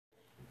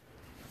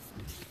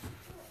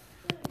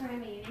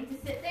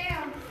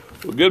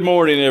Well, good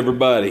morning,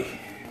 everybody.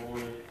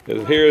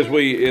 Here as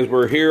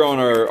we're here on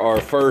our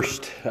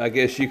first, I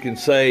guess you can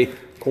say,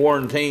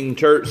 quarantine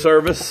church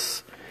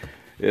service.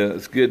 Yeah,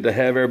 it's good to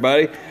have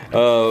everybody.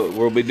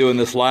 We'll be doing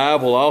this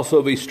live. We'll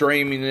also be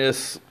streaming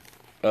this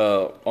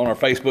on our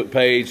Facebook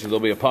page. There'll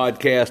be a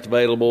podcast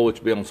available, which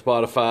will be on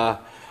Spotify.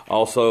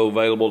 Also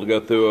available to go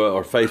through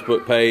our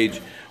Facebook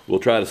page. We'll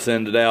try to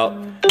send it out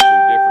to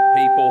different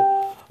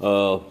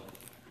people,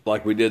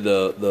 like we did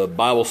the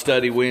Bible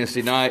study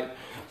Wednesday night.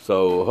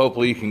 So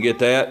hopefully you can get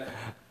that.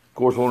 Of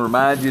course, I want to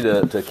remind you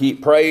to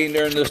keep praying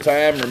during this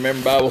time. Remember,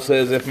 the Bible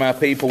says, if my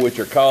people which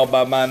are called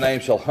by my name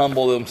shall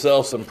humble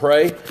themselves and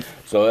pray.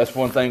 So that's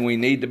one thing we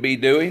need to be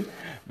doing.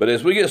 But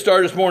as we get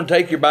started this morning,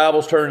 take your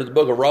Bibles, turn to the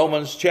book of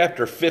Romans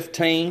chapter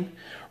 15.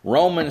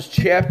 Romans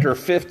chapter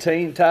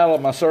 15, title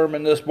of my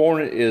sermon this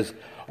morning is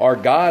Our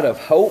God of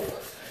Hope.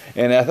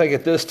 And I think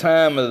at this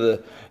time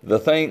of the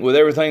thing, with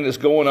everything that's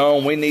going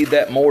on, we need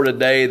that more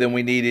today than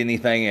we need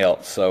anything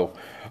else. So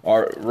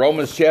our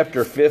Romans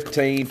chapter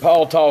 15,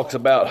 Paul talks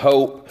about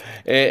hope.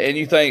 And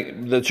you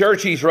think the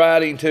church he's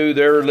writing to,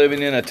 they're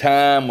living in a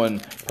time when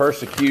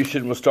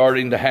persecution was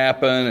starting to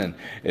happen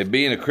and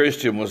being a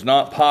Christian was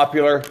not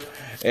popular.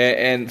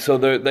 And so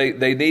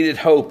they needed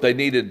hope. They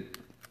needed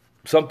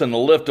something to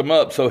lift them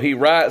up. So he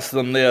writes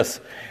them this.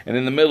 And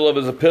in the middle of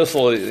his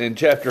epistle in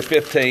chapter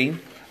 15,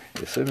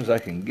 as soon as I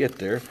can get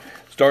there,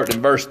 starting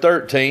in verse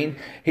 13,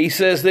 he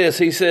says this.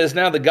 He says,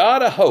 now the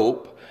God of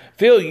hope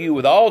fill you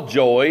with all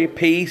joy,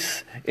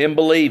 peace in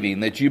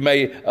believing, that you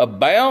may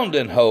abound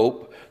in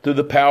hope through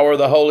the power of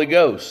the Holy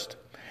Ghost.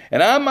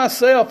 And I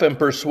myself am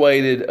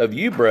persuaded of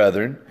you,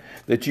 brethren,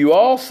 that you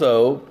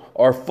also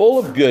are full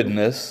of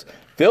goodness,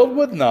 filled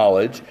with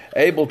knowledge,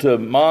 able to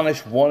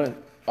admonish one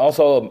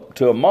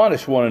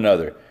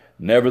another.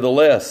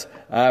 Nevertheless,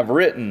 I've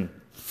written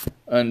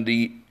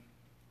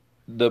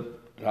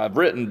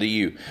to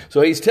you. So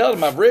he's telling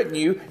them, I've written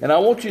you, and I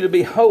want you to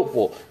be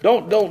hopeful.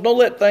 Don't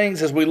let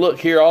things, as we look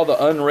here, all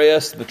the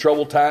unrest, the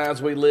troubled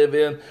times we live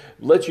in,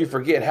 let you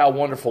forget how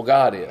wonderful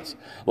God is.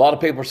 A lot of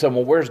people are saying,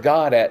 well, where's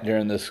God at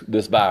during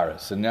this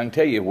virus? And I can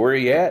tell you where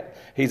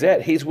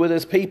He's with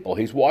his people.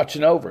 He's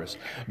watching over us.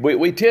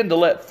 We tend to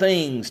let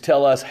things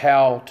tell us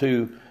how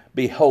to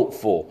be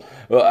hopeful.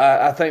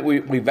 I think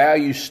we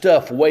value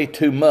stuff way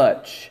too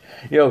much.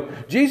 You know,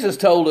 Jesus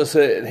told us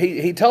that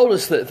he told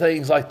us that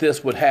things like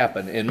this would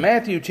happen. In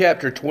Matthew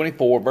chapter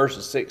 24,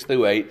 verses 6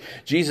 through 8,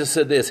 Jesus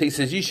said this. He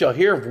says, ye shall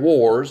hear of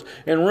wars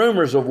and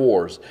rumors of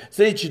wars.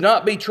 So that you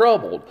not be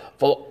troubled.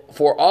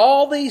 For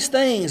all these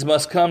things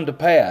must come to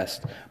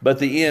pass, but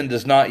the end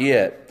is not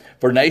yet.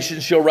 For nation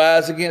shall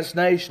rise against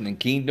nation, and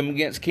kingdom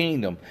against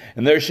kingdom.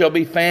 And there shall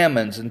be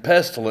famines, and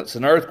pestilence,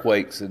 and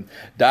earthquakes, and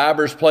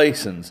divers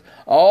places.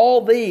 All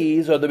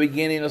these are the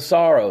beginning of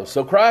sorrow.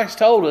 So Christ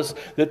told us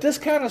that this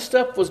kind of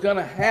stuff was going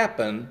to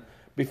happen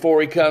before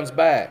He comes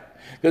back.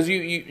 Because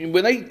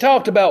when they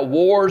talked about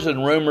wars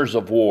and rumors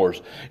of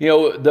wars,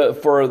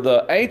 for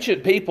the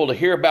ancient people to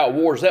hear about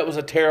wars, that was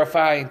a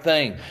terrifying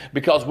thing.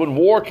 Because when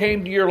war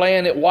came to your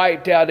land, it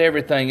wiped out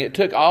everything. It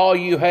took all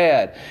you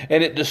had,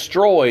 and it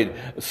destroyed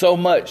so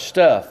much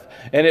stuff.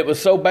 And it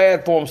was so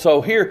bad for them.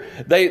 So here,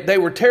 they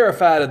were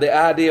terrified of the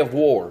idea of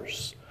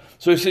wars.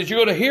 So he says, you're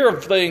going to hear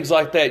of things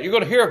like that. You're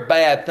going to hear of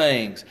bad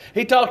things.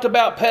 He talked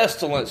about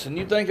pestilence, and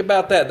you think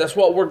about that. That's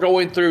what we're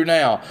going through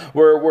now,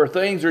 where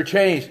things are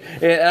changed.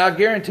 And I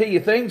guarantee you,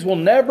 things will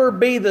never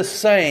be the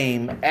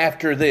same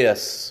after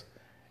this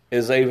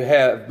as they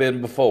have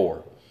been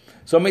before.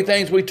 So many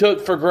things we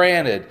took for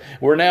granted.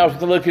 We're now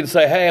looking and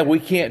say, hey,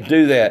 we can't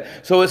do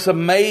that. So it's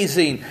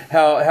amazing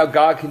how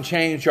God can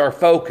change our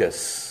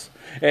focus.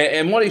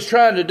 And what He's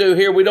trying to do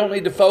here, we don't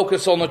need to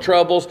focus on the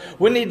troubles.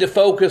 We need to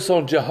focus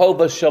on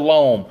Jehovah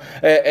Shalom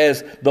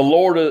as the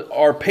Lord of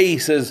our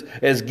peace,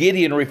 as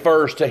Gideon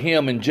refers to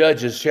Him in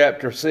Judges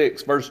chapter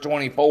 6, verse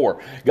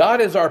 24. God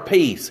is our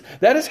peace.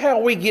 That is how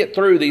we get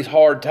through these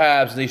hard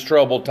times, these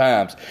troubled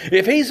times.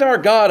 If He's our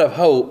God of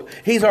hope,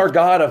 He's our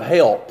God of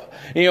help.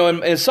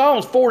 In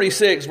Psalms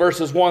 46,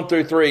 verses 1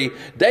 through 3,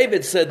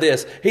 David said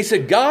this. He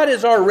said, God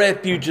is our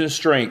refuge and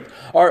strength,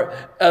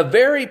 a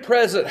very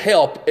present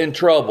help in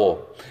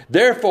trouble.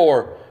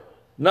 Therefore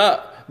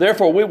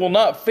we will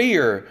not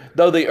fear,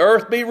 though the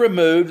earth be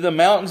removed, the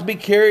mountains be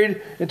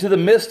carried into the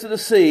midst of the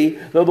sea,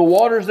 though the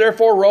waters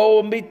therefore roar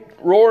and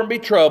be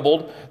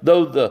troubled,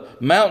 though the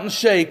mountains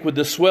shake with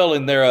the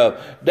swelling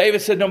thereof.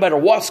 David said, no matter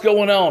what's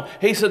going on,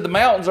 he said the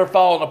mountains are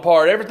falling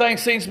apart. Everything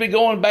seems to be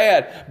going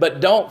bad,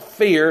 but don't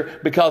fear,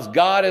 because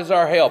God is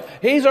our help.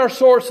 He's our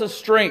source of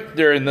strength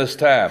during this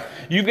time.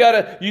 You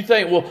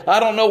think, well, I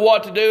don't know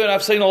what to do, and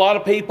I've seen a lot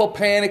of people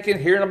panicking,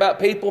 hearing about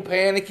people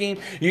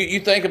panicking. You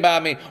think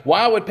about me,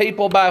 why would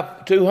people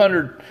buy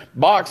 200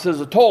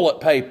 boxes of toilet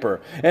paper?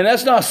 And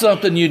that's not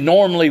something you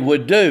normally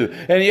would do,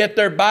 and yet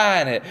they're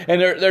buying it, and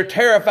they're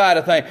terrified side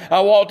of things.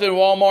 I walked in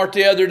Walmart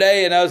the other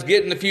day and I was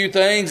getting a few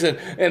things,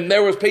 and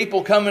there was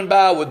people coming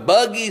by with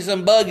buggies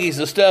and buggies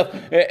of stuff,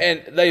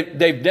 and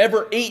they've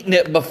never eaten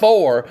it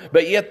before,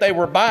 but yet they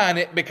were buying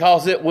it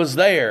because it was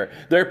there.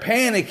 They're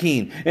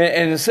panicking.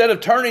 And instead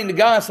of turning to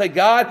God and say,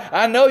 God,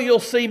 I know you'll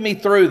see me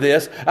through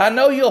this. I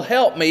know you'll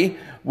help me.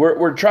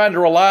 We're trying to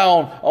rely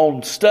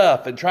on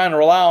stuff and trying to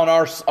rely on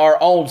our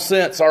own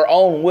sense, our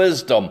own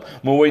wisdom,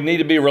 when we need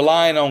to be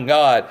relying on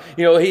God.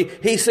 You know,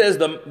 he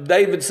says,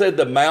 David said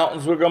the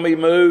mountains were going to be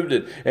moved,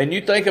 and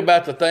you think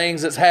about the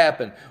things that's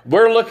happened.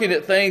 We're looking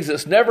at things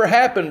that's never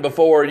happened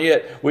before, and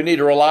yet we need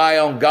to rely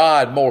on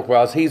God more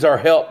because He's our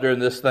help during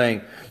this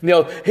thing. You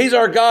know, He's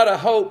our God of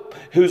hope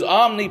who's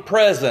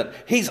omnipresent.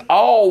 He's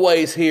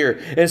always here.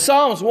 In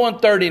Psalms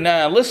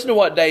 139, listen to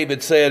what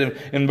David said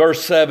in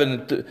verse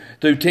 7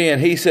 through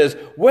 10. He says,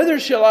 whither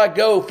shall I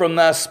go from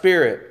thy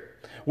spirit?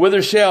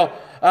 Whither shall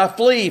I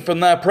flee from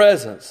thy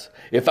presence?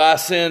 If I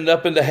ascend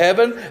up into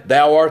heaven,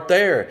 thou art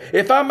there.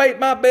 If I make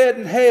my bed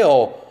in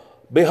hell,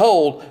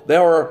 behold,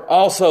 thou art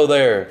also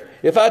there.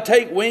 If I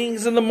take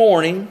wings in the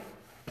morning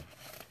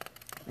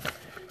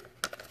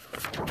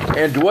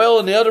and dwell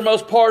in the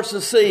uttermost parts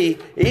of the sea,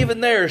 even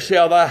there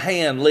shall thy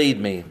hand lead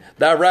me.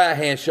 Thy right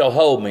hand shall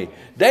hold me.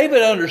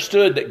 David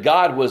understood that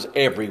God was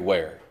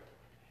everywhere.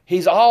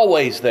 He's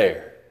always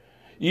there.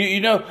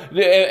 You know,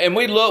 and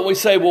we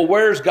say, well,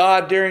 where's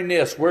God during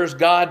this? Where's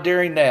God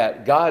during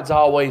that? God's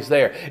always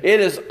there.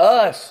 It is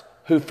us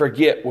who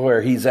forget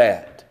where He's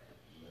at.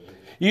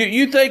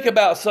 You think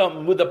about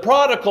something with the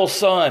prodigal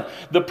son.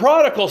 The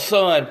prodigal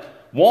son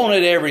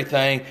wanted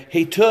everything.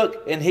 He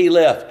took and he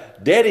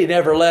left. Daddy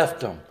never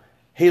left him.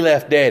 He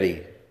left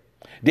Daddy.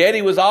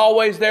 Daddy was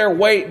always there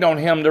waiting on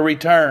him to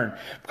return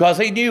because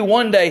he knew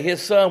one day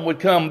his son would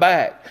come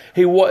back.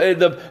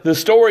 The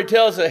story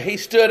tells that he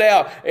stood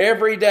out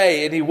every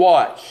day and he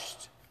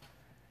watched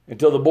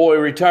until the boy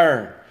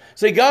returned.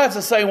 See, God's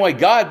the same way.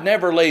 God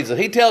never leaves us.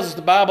 He tells us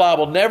the Bible, I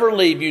will never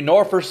leave you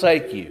nor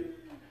forsake you.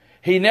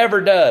 He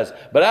never does.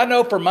 But I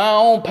know from my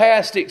own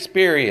past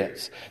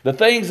experience, the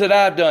things that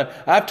I've done,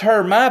 I've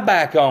turned my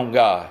back on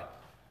God.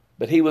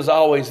 But He was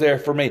always there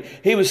for me.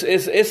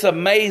 It's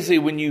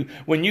amazing when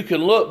you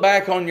can look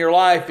back on your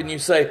life and you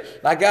say,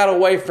 I got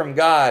away from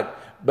God,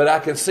 but I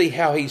can see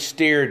how He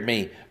steered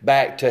me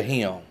back to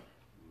Him.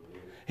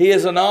 He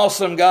is an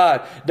awesome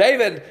God.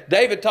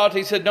 David taught,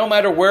 he said, no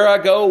matter where I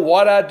go,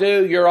 what I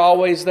do, you're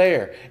always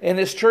there. And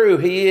it's true,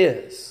 He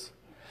is.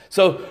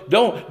 So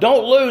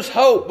don't lose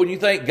hope when you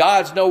think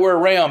God's nowhere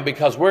around,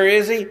 because where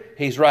is He?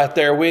 He's right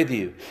there with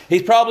you.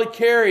 He's probably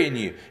carrying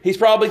you. He's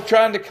probably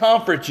trying to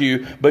comfort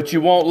you, but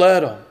you won't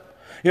let Him.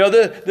 You know,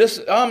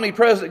 this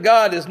omnipresent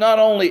God is not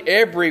only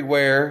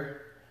everywhere,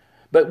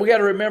 but we got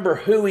to remember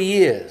who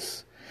He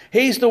is.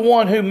 He's the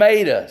one who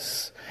made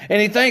us,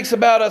 and He thinks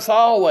about us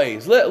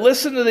always.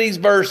 Listen to these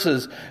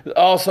verses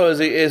also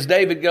as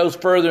David goes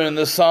further in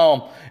this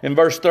psalm in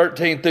verse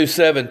 13 through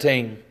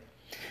 17.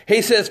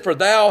 He says, for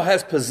thou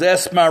hast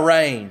possessed my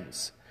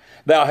reins.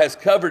 Thou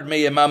hast covered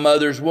me in my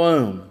mother's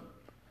womb.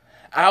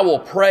 I will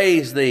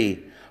praise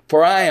thee,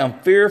 for I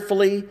am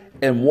fearfully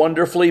and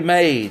wonderfully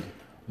made.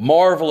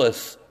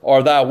 Marvelous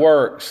are thy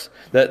works,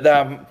 that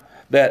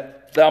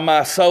thou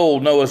my soul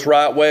knowest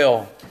right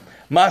well.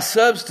 My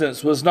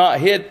substance was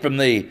not hid from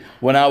thee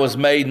when I was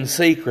made in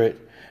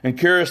secret, and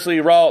curiously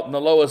wrought in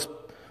the lowest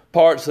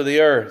parts of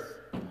the earth.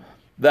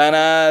 Thine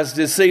eyes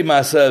did see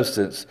my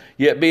substance,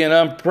 yet being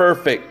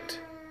imperfect.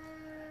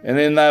 And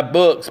in thy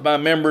books my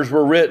members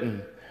were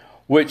written,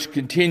 which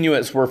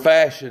continuance were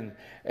fashioned,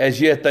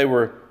 as yet they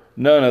were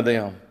none of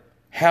them.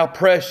 How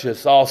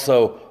precious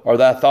also are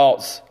thy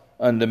thoughts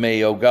unto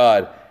me, O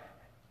God.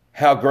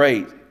 How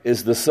great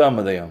is the sum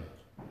of them.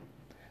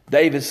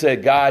 David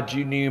said, God,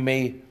 you knew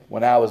me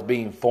when I was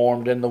being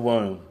formed in the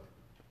womb.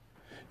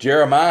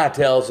 Jeremiah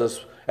tells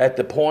us, at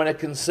the point of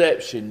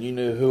conception, you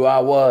knew who I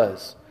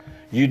was.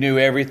 You knew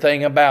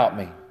everything about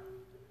me.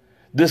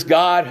 This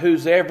God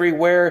who's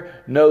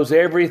everywhere knows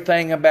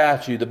everything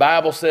about you. The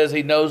Bible says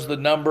He knows the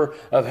number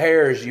of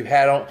hairs you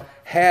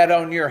had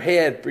on your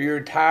head for your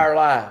entire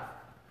life.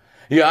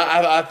 Yeah,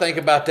 I think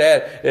about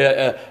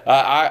that.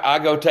 I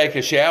go take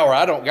a shower.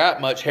 I don't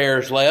got much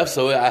hairs left,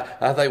 so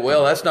I think,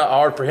 well, that's not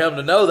hard for Him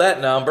to know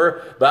that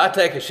number. But I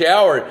take a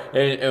shower,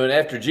 and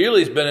after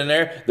Julie's been in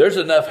there, there's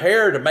enough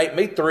hair to make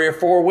me 3 or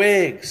 4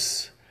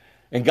 wigs.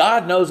 And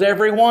God knows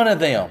every one of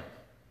them.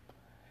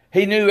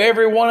 He knew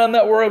every one of them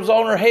that was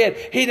on her head.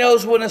 He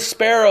knows when a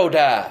sparrow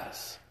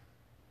dies.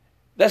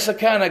 That's the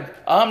kind of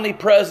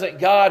omnipresent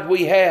God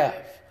we have.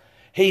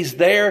 He's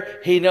there.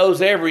 He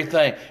knows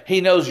everything.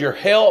 He knows your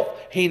health.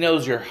 He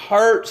knows your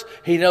hurts.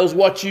 He knows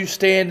what you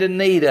stand in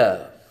need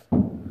of.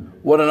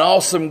 What an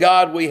awesome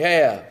God we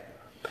have.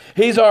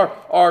 He's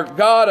our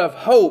God of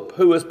hope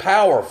who is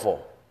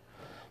powerful.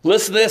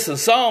 Listen to this in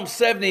Psalm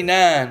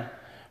 79,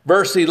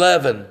 verse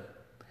 11.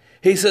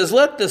 He says,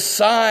 let the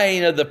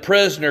sighing of the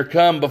prisoner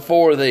come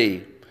before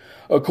thee.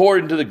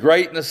 According to the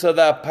greatness of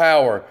thy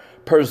power,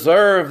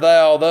 preserve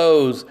thou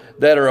those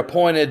that are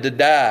appointed to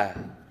die.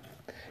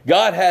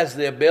 God has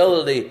the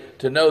ability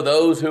to know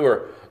those who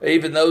are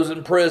even those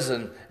in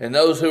prison and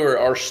those who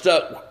are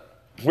stuck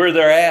where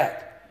they're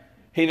at.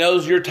 He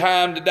knows your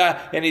time to die.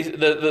 And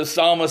the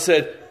psalmist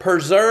said,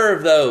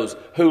 preserve those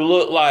who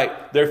look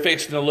like they're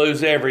fixing to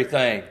lose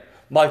everything,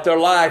 like their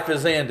life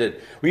is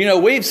ended.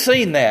 We've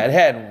seen that,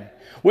 hadn't we?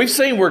 We've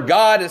seen where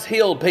God has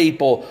healed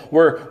people,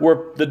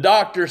 where the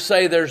doctors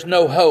say there's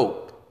no hope.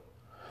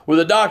 Where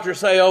the doctors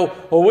say, oh,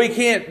 well, we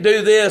can't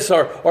do this,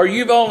 or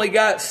you've only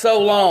got so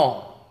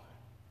long.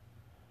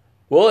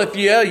 Well, if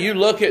you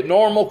look at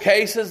normal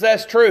cases,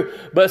 that's true.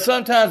 But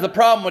sometimes the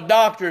problem with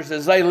doctors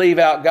is they leave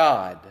out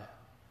God.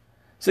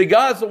 See,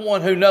 God's the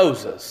one who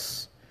knows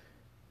us.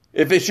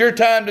 If it's your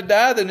time to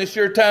die, then it's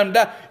your time to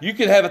die. You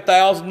can have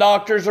 1,000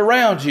 doctors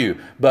around you,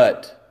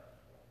 but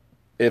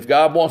if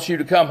God wants you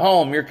to come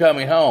home, you're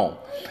coming home.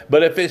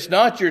 But if it's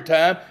not your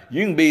time,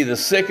 you can be the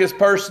sickest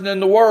person in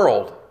the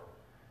world,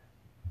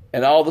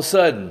 and all of a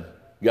sudden,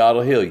 God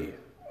will heal you.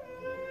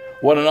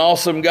 What an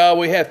awesome God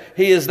we have.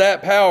 He is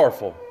that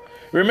powerful.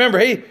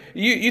 Remember,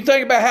 you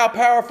think about how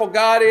powerful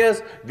God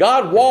is.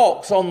 God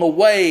walks on the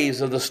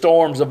waves of the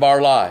storms of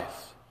our life.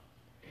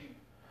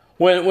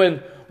 When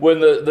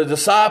the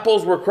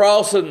disciples were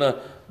crossing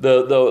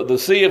the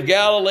Sea of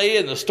Galilee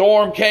and the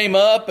storm came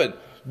up and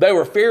they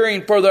were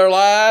fearing for their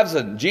lives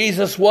and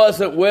Jesus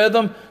wasn't with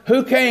them,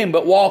 who came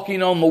but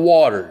walking on the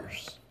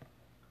waters?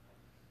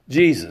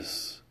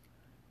 Jesus.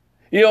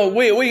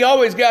 We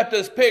always got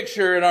this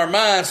picture in our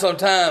mind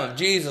sometime of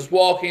Jesus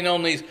walking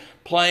on these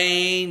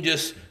plain,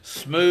 just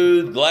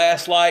smooth,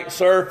 glass-like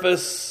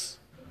surface.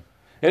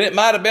 And it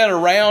might have been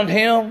around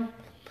him.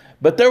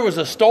 But there was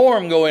a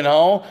storm going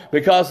on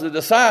because the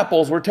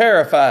disciples were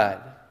terrified.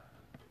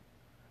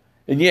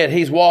 And yet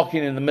he's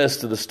walking in the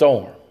midst of the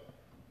storm.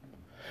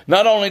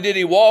 Not only did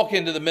he walk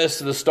into the midst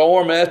of the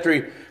storm after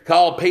he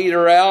called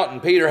Peter out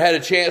and Peter had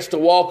a chance to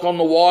walk on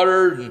the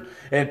water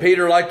and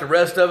Peter, like the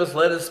rest of us,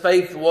 let his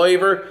faith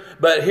waver.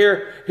 But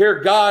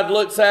here God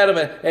looks at him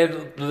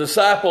and the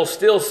disciples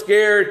still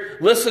scared.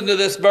 Listen to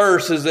this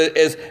verse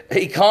as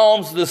he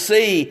calms the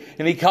sea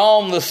and he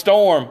calmed the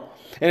storm.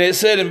 And it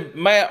said in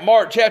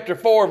Mark chapter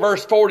 4,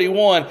 verse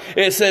 41,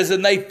 it says,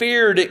 and they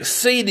feared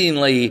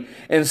exceedingly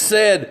and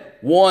said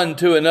one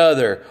to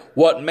another,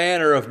 what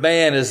manner of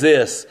man is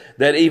this,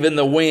 that even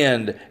the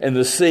wind and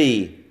the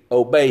sea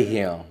obey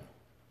him?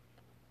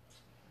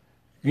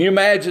 Can you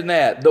imagine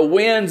that? The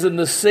winds and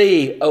the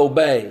sea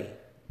obey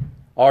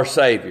our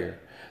Savior.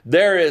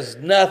 There is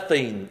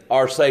nothing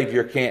our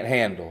Savior can't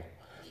handle.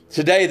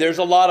 Today, there's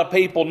a lot of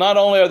people, not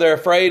only are they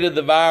afraid of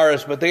the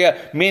virus, but they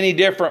have many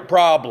different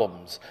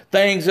problems,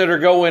 things that are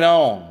going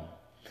on.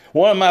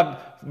 One of my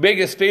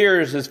biggest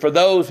fears is for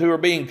those who are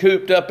being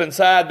cooped up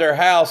inside their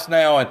house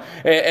now,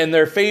 and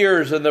their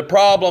fears and the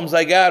problems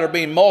they got are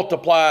being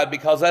multiplied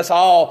because that's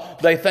all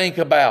they think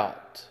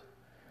about.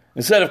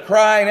 Instead of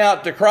crying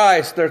out to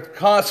Christ, they're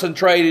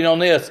concentrating on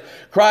this.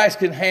 Christ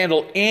can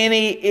handle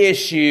any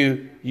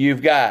issue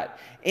you've got,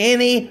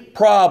 any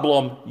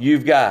problem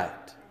you've got.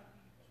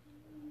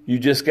 You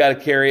just got to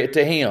carry it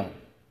to Him.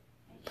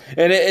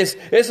 And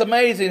it's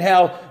amazing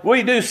how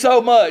we do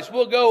so much.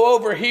 We'll go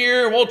over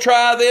here, we'll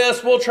try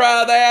this, we'll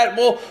try that,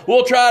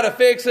 we'll try to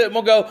fix it, and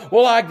we'll go,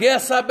 well, I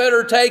guess I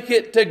better take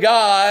it to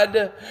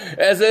God,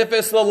 as if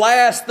it's the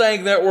last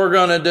thing that we're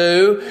going to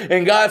do.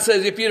 And God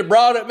says, if you'd have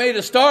brought it me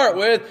to start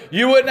with,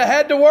 you wouldn't have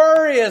had to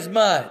worry as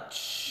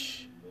much.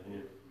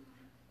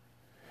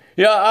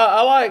 Yeah,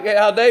 I like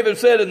how David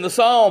said in the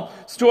Psalm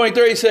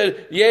 23, he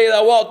said, yea,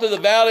 thou walk through the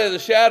valley of the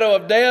shadow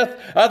of death.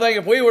 I think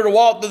if we were to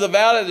walk through the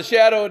valley of the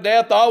shadow of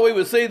death, all we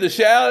would see the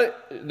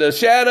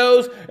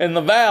shadows and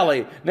the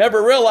valley,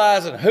 never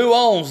realizing who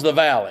owns the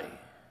valley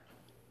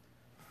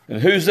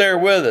and who's there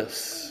with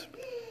us.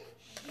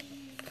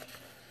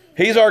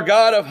 He's our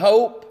God of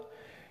hope,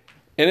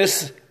 and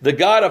it's the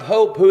God of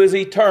hope who is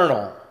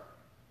eternal.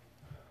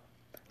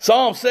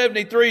 Psalm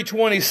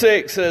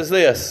 73:26 says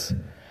this,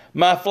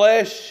 my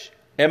flesh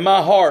and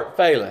my heart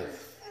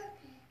faileth,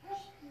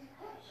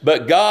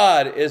 but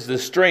God is the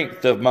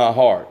strength of my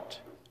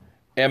heart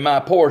and my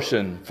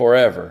portion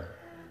forever.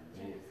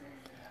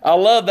 I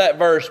love that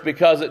verse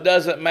because it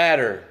doesn't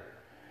matter.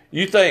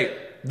 You think,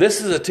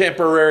 this is a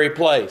temporary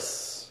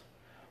place.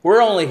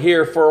 We're only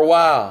here for a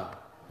while.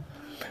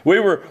 We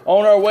were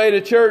on our way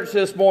to church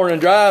this morning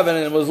driving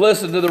and was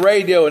listening to the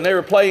radio, and they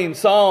were playing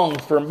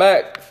songs from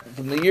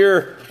the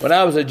year when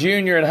I was a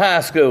junior in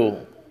high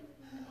school.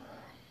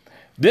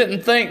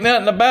 Didn't think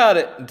nothing about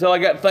it until I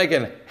got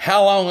thinking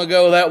how long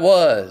ago that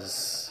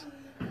was.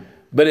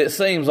 But it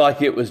seems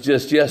like it was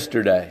just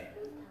yesterday.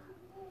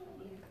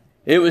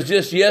 It was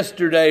just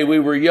yesterday we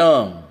were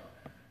young.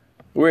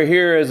 We're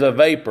here as a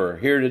vapor,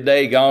 here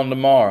today, gone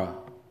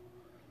tomorrow.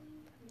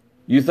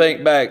 You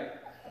think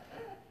back,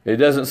 it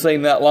doesn't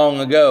seem that long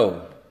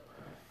ago.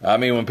 I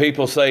mean, when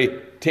people say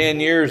 10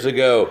 years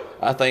ago,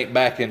 I think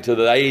back into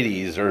the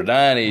 80s or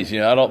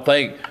 90s. I don't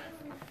think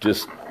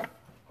just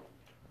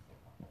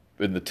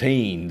in the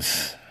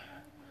teens.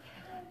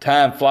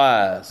 Time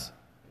flies.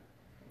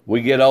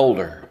 We get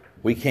older.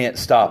 We can't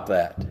stop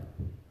that.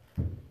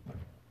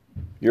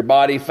 Your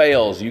body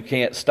fails. You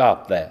can't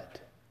stop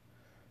that.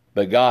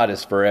 but God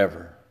is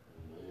forever.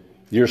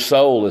 Your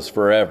soul is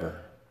forever.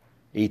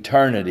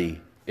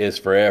 Eternity is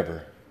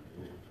forever.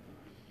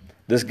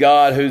 This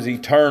God who's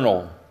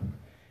eternal,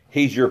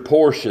 He's your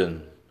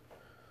portion.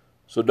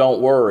 So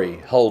don't worry.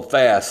 Hold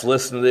fast.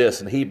 Listen to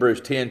this. In Hebrews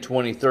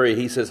 10:23,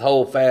 he says,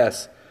 hold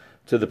fast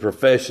to the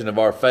profession of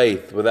our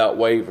faith without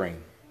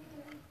wavering.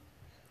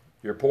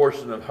 Your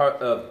portion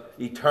of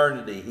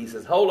eternity. He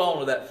says, hold on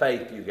to that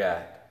faith you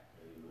got.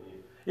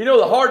 You know,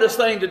 the hardest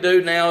thing to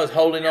do now is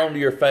holding on to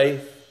your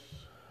faith.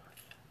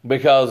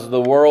 Because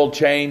the world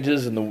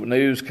changes and the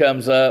news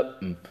comes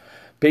up and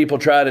people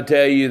try to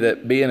tell you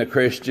that being a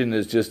Christian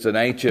is just an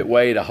ancient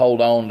way to hold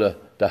on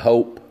to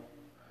hope.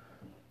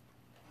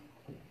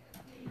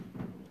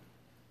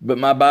 But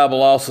my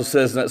Bible also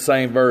says in that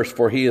same verse,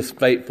 for He is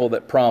faithful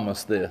that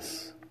promised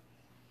this.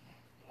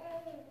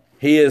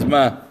 He is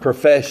my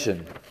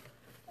profession.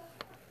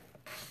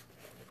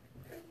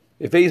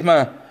 If He's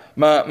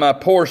my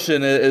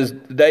portion, as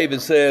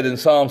David said in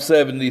Psalm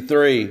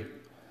 73,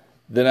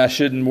 then I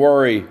shouldn't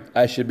worry.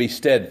 I should be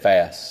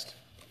steadfast.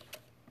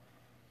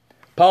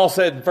 Paul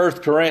said in 1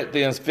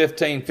 Corinthians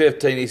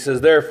 15:15, he says,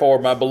 therefore,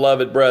 my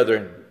beloved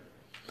brethren,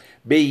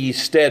 be ye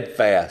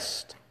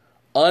steadfast,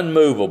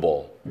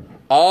 unmovable,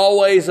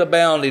 always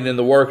abounding in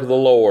the work of the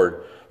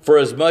Lord, for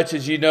as much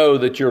as you know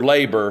that your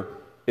labor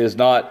is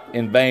not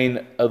in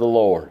vain of the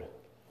Lord.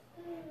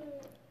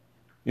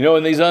 You know,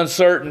 in these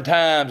uncertain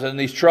times and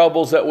these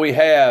troubles that we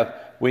have,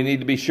 we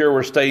need to be sure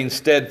we're staying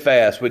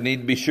steadfast. We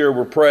need to be sure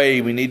we're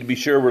praying. We need to be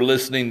sure we're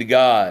listening to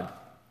God.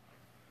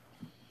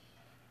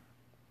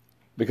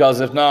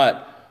 Because if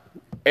not,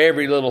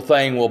 every little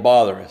thing will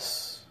bother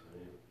us.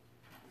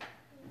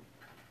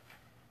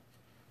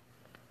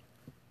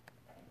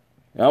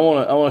 And I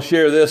want to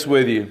share this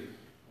with you.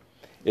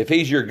 If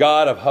He's your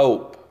God of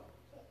hope,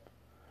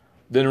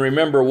 then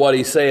remember what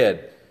He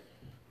said.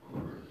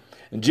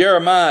 In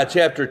Jeremiah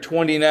chapter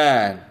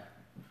 29,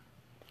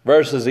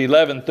 verses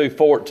 11 through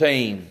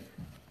 14,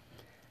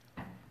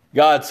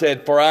 God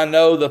said, for I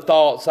know the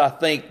thoughts I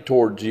think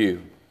towards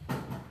you,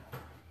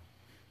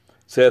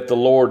 saith the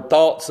Lord,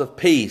 thoughts of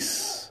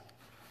peace,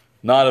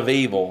 not of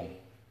evil,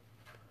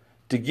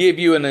 to give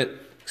you an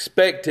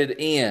expected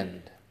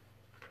end.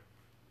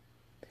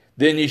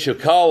 Then ye shall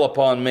call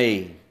upon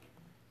me,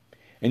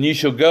 and ye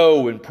shall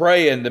go and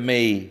pray unto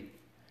me,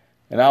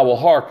 and I will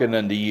hearken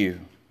unto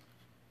you.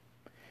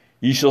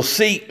 Ye shall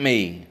seek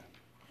me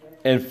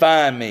and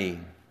find me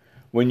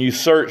when you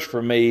search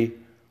for me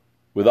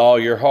with all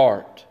your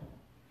heart.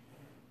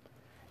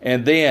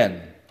 And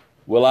then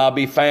will I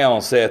be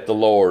found, saith the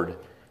Lord,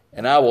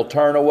 and I will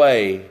turn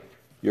away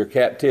your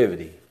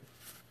captivity.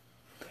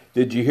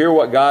 Did you hear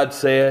what God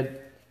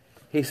said?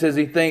 He says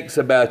He thinks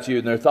about you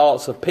and they're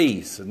thoughts of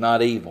peace and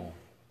not evil.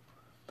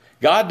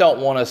 God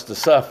don't want us to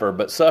suffer,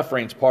 but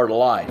suffering's part of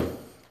life.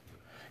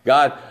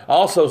 God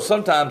also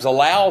sometimes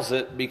allows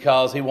it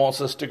because He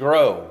wants us to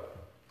grow.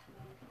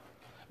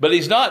 But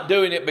He's not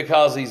doing it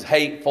because He's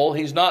hateful.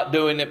 He's not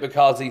doing it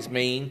because He's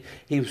mean.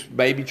 He's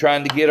maybe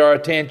trying to get our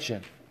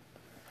attention.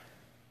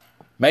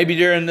 Maybe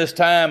during this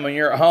time when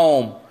you're at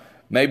home,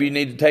 maybe you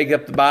need to take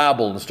up the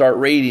Bible and start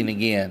reading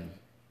again.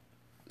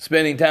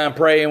 Spending time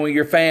praying with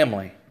your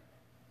family.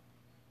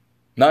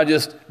 Not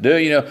just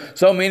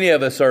so many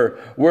of us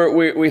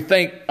we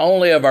think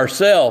only of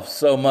ourselves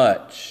so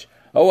much.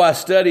 Oh, I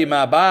study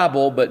my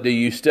Bible, but do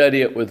you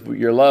study it with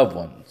your loved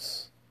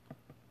ones?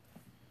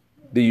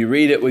 Do you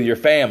read it with your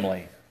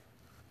family?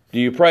 Do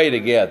you pray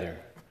together?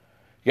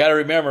 You got to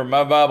remember,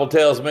 my Bible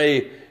tells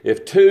me,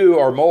 if two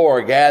or more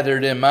are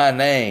gathered in my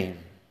name,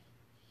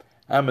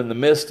 I'm in the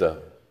midst of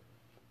it.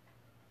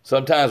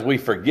 Sometimes we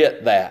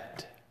forget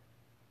that.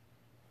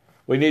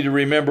 We need to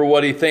remember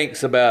what He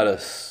thinks about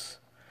us.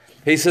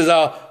 He says,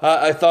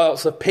 I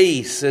thoughts of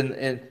peace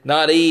and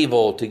not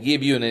evil, to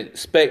give you an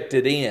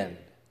expected end.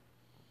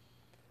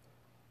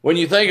 When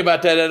you think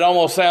about that, it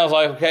almost sounds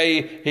like,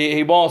 okay,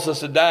 he wants us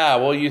to die.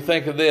 Well, you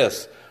think of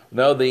this.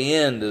 No, the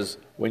end is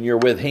when you're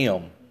with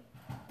Him.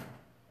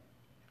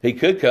 He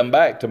could come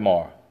back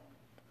tomorrow.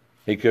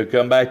 He could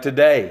come back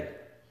today.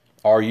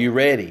 Are you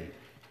ready?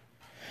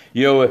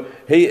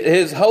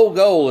 His whole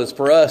goal is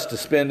for us to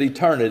spend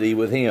eternity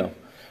with Him.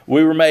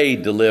 We were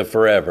made to live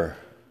forever.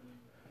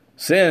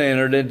 Sin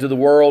entered into the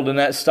world and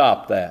that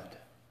stopped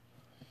that.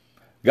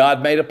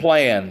 God made a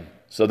plan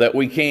so that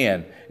we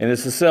can. And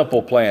it's a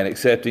simple plan,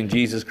 accepting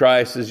Jesus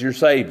Christ as your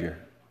Savior.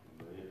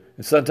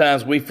 And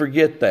sometimes we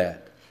forget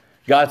that.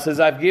 God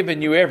says, I've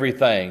given you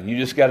everything. You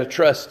just got to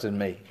trust in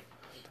me.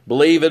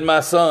 Believe in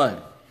my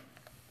Son.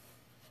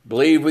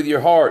 Believe with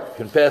your heart.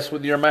 Confess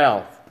with your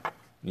mouth.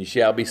 And you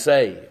shall be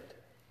saved.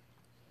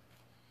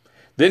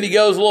 Then He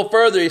goes a little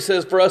further. He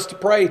says for us to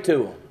pray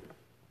to Him.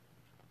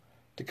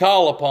 To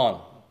call upon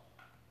Him.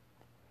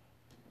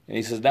 And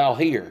He says, now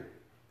here.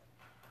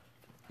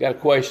 Got a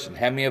question.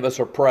 How many of us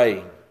are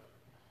praying?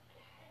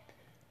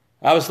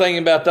 I was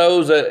thinking about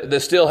those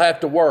that still have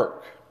to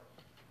work.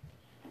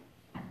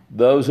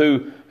 Those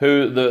who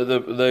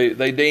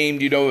they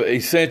deemed,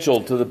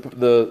 essential to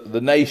the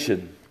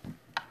nation.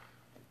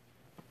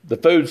 the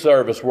food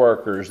service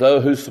workers,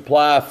 those who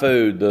supply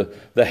food, the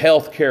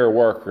healthcare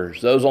workers,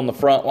 those on the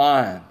front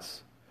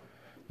lines,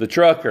 the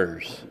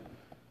truckers,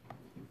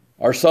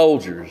 our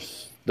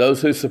soldiers, those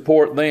who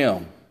support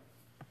them.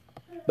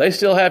 They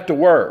still have to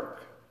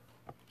work.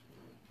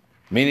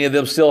 Many of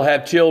them still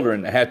have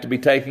children that have to be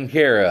taken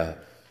care of.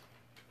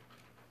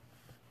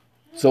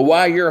 So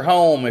while you're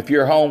home, if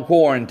you're home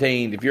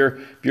quarantined, if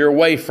you're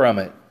away from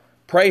it,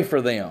 pray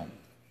for them.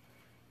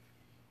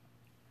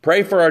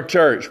 Pray for our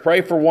church.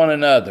 Pray for one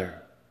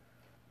another.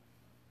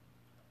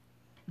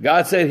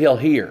 God said He'll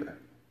hear,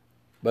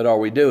 but are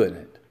we doing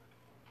it?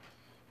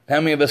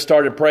 How many of us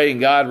started praying,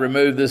 God,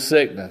 remove this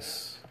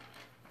sickness?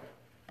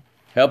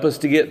 Help us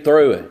to get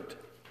through it.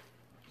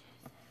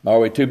 Are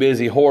we too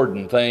busy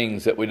hoarding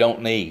things that we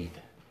don't need?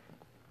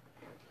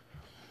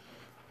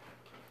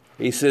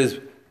 He says,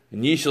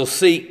 and ye shall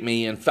seek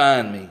me and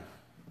find me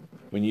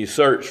when you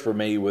search for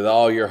me with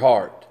all your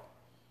heart.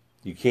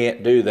 You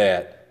can't do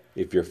that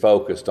if you're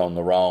focused on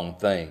the wrong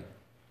thing.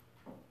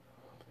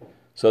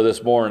 So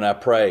this morning I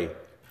pray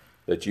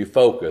that you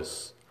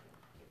focus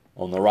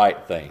on the right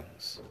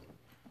things.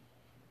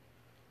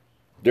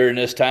 During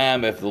this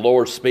time, if the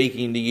Lord's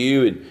speaking to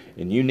you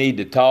and you need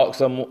to talk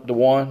to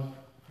one,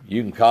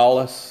 you can call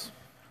us.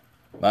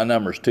 My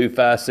number is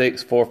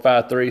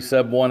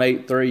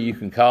 256-453-7183. You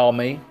can call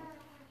me.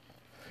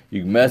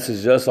 You can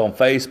message us on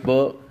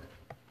Facebook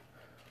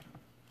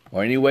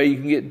or any way you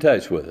can get in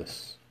touch with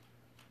us.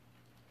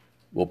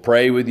 We'll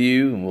pray with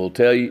you and we'll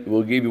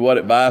give you what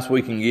advice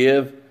we can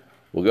give.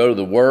 We'll go to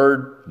the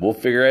Word. We'll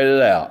figure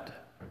it out.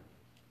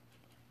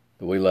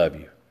 But we love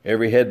you.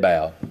 Every head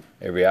bowed,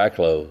 every eye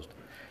closed.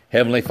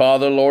 Heavenly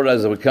Father, Lord,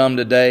 as we come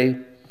today,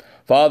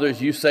 Father,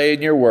 as you say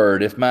in your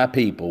word, if my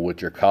people,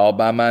 which are called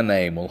by my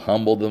name, will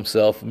humble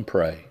themselves and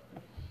pray.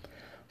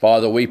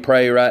 Father, we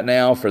pray right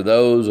now for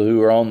those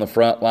who are on the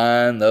front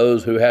line,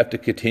 those who have to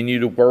continue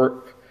to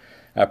work.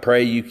 I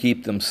pray you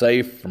keep them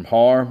safe from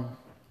harm.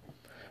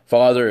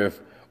 Father, if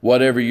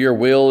whatever your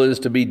will is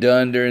to be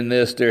done during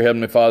this, dear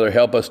Heavenly Father,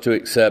 help us to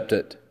accept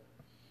it.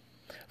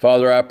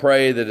 Father, I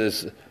pray that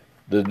as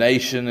the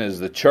nation, as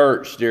the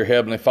church, dear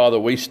Heavenly Father,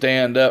 we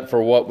stand up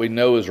for what we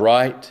know is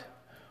right.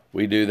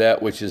 We do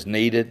that which is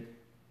needed.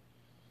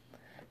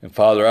 And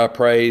Father, I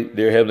pray,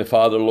 dear Heavenly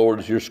Father, Lord,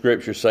 as your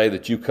scriptures say,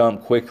 that you come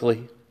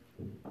quickly.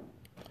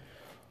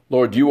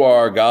 Lord, you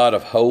are a God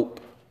of hope.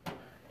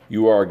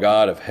 You are a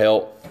God of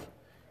health.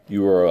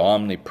 You are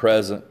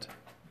omnipresent.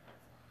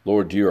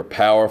 Lord, you are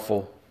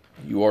powerful.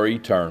 You are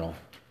eternal.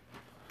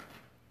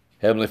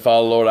 Heavenly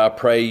Father, Lord, I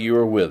pray you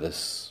are with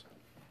us.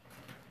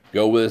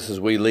 Go with us as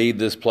we leave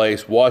this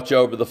place. Watch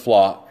over the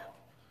flock.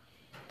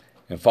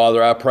 And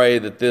Father, I pray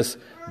that this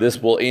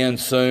will end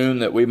soon,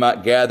 that we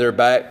might gather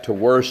back to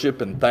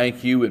worship and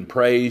thank you and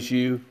praise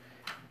you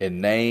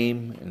in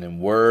name and in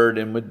word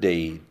and with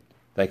deed.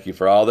 Thank you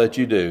for all that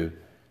you do.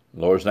 In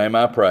the Lord's name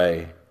I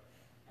pray.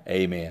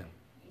 Amen.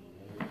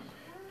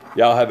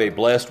 Y'all have a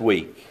blessed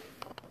week.